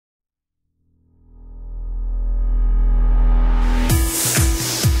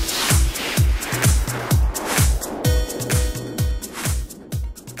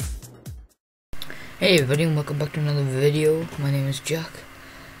Hey everybody, and welcome back to another video. My name is Jack,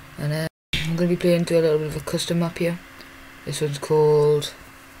 and I'm going to be playing through a little bit of a custom map here. This one's called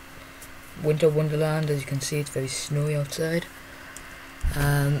Wonderland. As you can see, it's very snowy outside.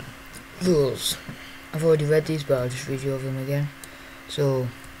 Rules. I've already read these, but I'll just read you over them again. So,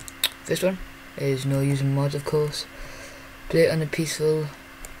 first one is no using mods, of course. Play on peaceful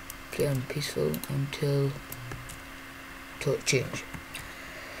until change.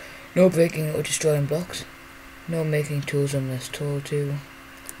 No breaking or destroying blocks. No making tools unless told to.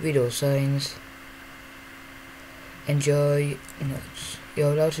 Read all signs. Enjoy notes.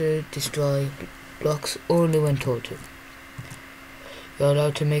 You're allowed to destroy blocks only when told to. You're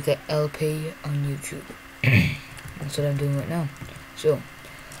allowed to make an LP on YouTube. That's what I'm doing right now. So,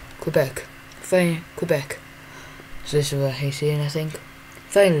 Quebec. Fine, Quebec. So this is what he's saying, I think.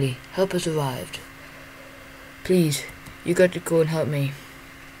 Finally, help has arrived. Please, you got to go and help me.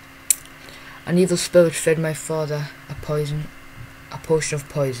 An evil spirit fed my father a potion of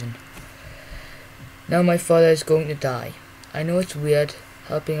poison. Now my father is going to die. I know it's weird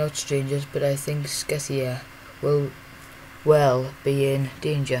helping out strangers, but I think Skecia will be in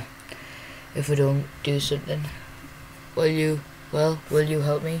danger if we don't do something. Will you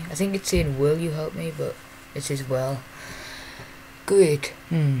help me? I think it's saying will you help me, but it says well. Great.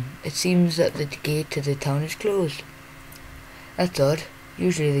 It seems that the gate to the town is closed. That's odd.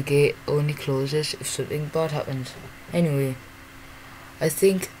 Usually the gate only closes if something bad happens. Anyway, I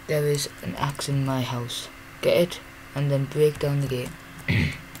think there is an axe in my house. Get it and then break down the gate.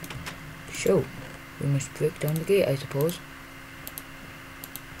 So, we must break down the gate, I suppose.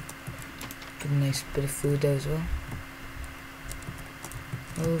 Get a nice bit of food there as well.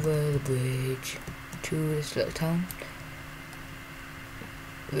 Over the bridge to this little town.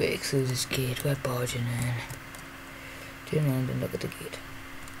 Break through this gate, we're barging in. Turn around and look at the gate.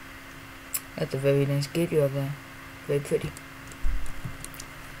 That's a very nice gate you have there. Very pretty.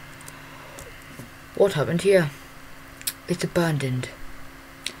 What happened here? It's abandoned.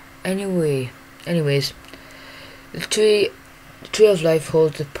 Anyways, the tree of life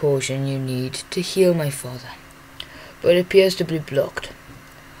holds the potion you need to heal my father, but it appears to be blocked.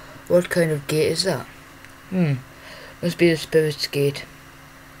 What kind of gate is that? Must be the spirit's gate.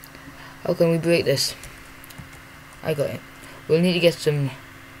 How can we break this? I got it. We'll need to get some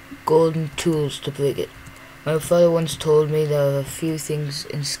golden tools to break it. My father once told me there are a few things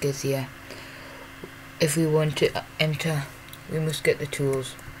in Skecia. If we want to enter, we must get the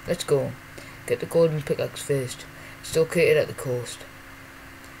tools. Let's go. Get the golden pickaxe first. It's located at the coast.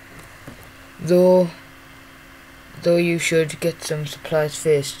 Though you should get some supplies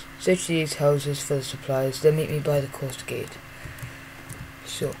first. Search these houses for the supplies, then meet me by the coast gate.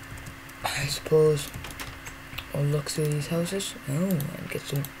 So, I suppose I'll look through these houses. And get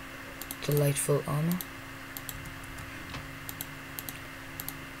some delightful armor.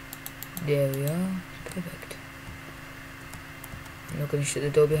 There we are. Perfect. I'm not going to shut the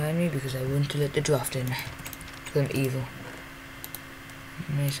door behind me because I want to let the draft in. Because I'm evil.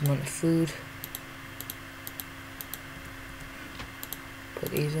 Nice amount of food.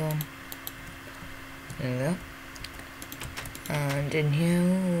 Put these on. There we go. And in here,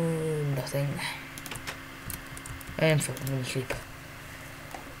 nothing. I am fucking going to sleep.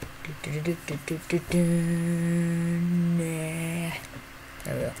 There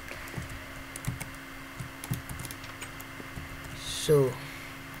we go. So,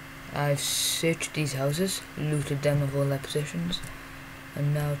 I've searched these houses, looted them of all their possessions,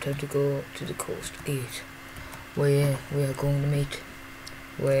 and now time to go to the coast gate, where we are going to meet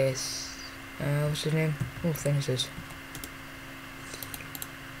with, what's his name? Oh, Fences.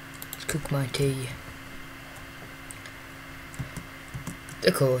 Let's cook my tea.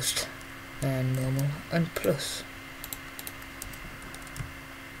 The coast, and normal, and plus.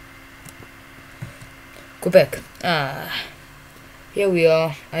 Quebec. Here we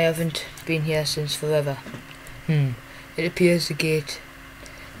are. I haven't been here since forever. It appears the gate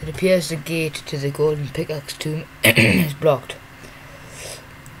to the golden pickaxe tomb is blocked.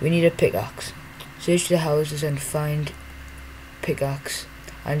 We need a pickaxe. Search the houses and find pickaxe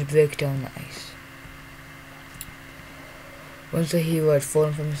and break down the ice. Once a hero had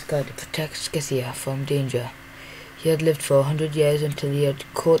fallen from the sky to protect Skecia from danger. He had lived for 100 years until he had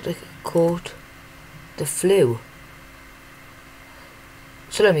caught the flu.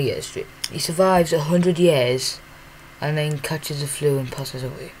 So let me get this straight. He survives 100 years and then catches the flu and passes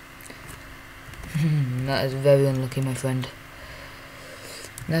away. That is very unlucky, my friend.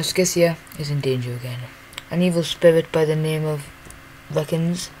 Now Skecia is in danger again. An evil spirit by the name of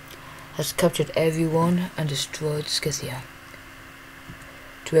Reckons has captured everyone and destroyed Skecia.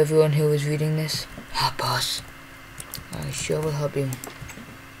 to everyone who is reading this. Ah, boss. I sure will help you.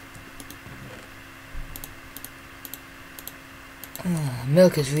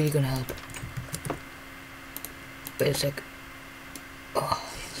 Milk is really gonna help. Wait a sec. Oh,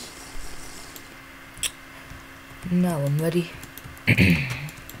 yes. Now I'm ready.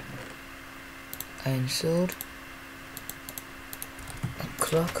 Iron sword. A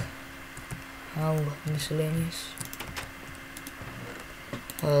clock. How miscellaneous.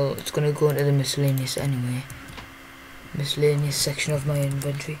 Well, it's gonna go into the miscellaneous anyway. Miscellaneous section of my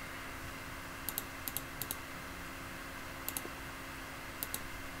inventory.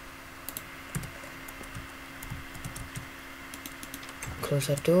 Close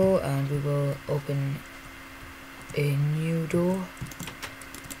that door and we will open a new door.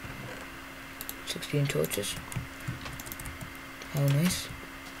 16 torches. How nice.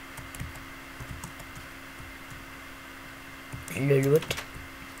 Little bit.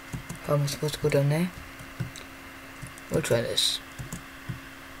 How am I supposed to go down there? We'll try this.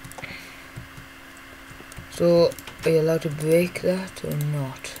 So, are you allowed to break that or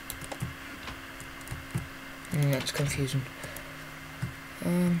not? That's confusing.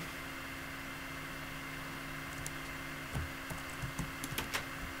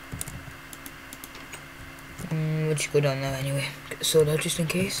 We'll just go down there anyway. Get the sword out just in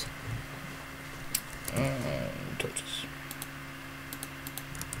case. Torches.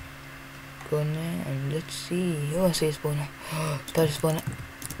 Go in there and let's see. Oh, I see a spawner. Spider spawner.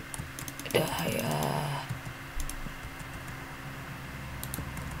 Die.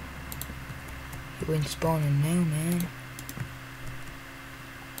 You ain't spawning now, man.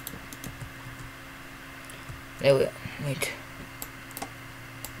 There we are. Wait.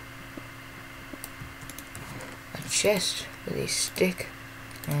 A chest with a stick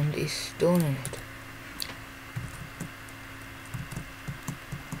and a stone in it.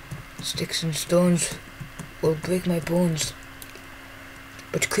 Sticks and stones will break my bones,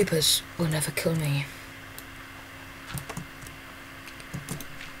 but creepers will never kill me.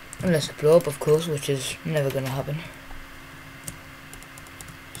 Unless I blow up, of course, which is never gonna happen.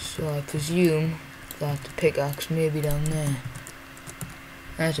 So I presume that the pickaxe may be down there.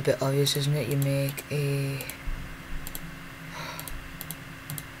 That's a bit obvious, isn't it? You make a...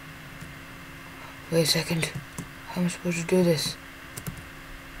 Wait a second. How am I supposed to do this?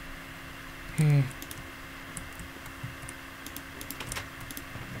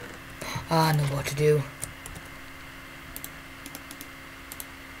 I know what to do.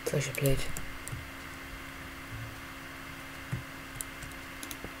 Pressure plate.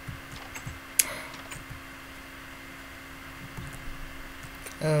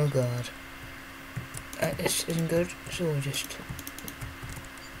 Oh god. This isn't good, so we'll just...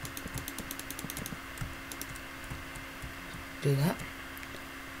 do that.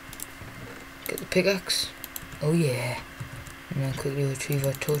 Get the pickaxe. Oh yeah. And then quickly retrieve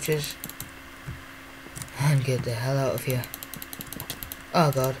our torches. And get the hell out of here.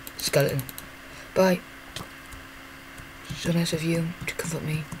 Oh god, skeleton. Bye. So nice of you to comfort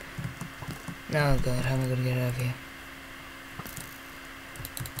me. Oh god, how am I gonna get out of here?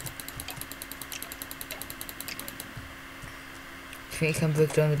 I think you can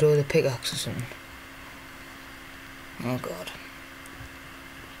break down the door with a pickaxe or something. Oh god.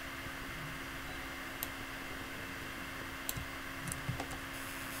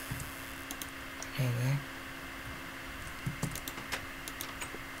 There we go.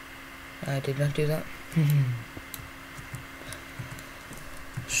 I did not do that.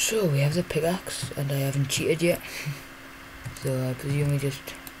 So we have the pickaxe and I haven't cheated yet. So I presume we just...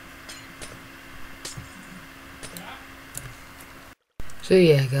 So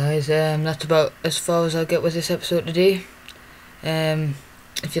yeah guys, that's about as far as I'll get with this episode today.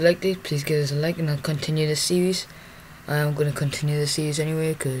 If you liked it, please give us a like and I'll continue this series. I am going to continue the series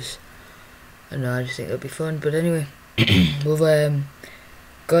anyway because I don't know, I just think it'll be fun. But anyway, we've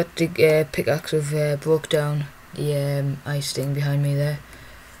got the pickaxe, we've broke down the ice thing behind me there.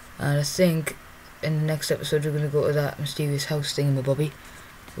 And I think in the next episode we're going to go to that mysterious house thing in my bobby,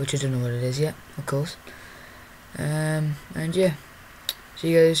 which I don't know what it is yet, of course. And yeah,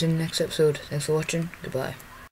 see you guys in the next episode. Thanks for watching, goodbye.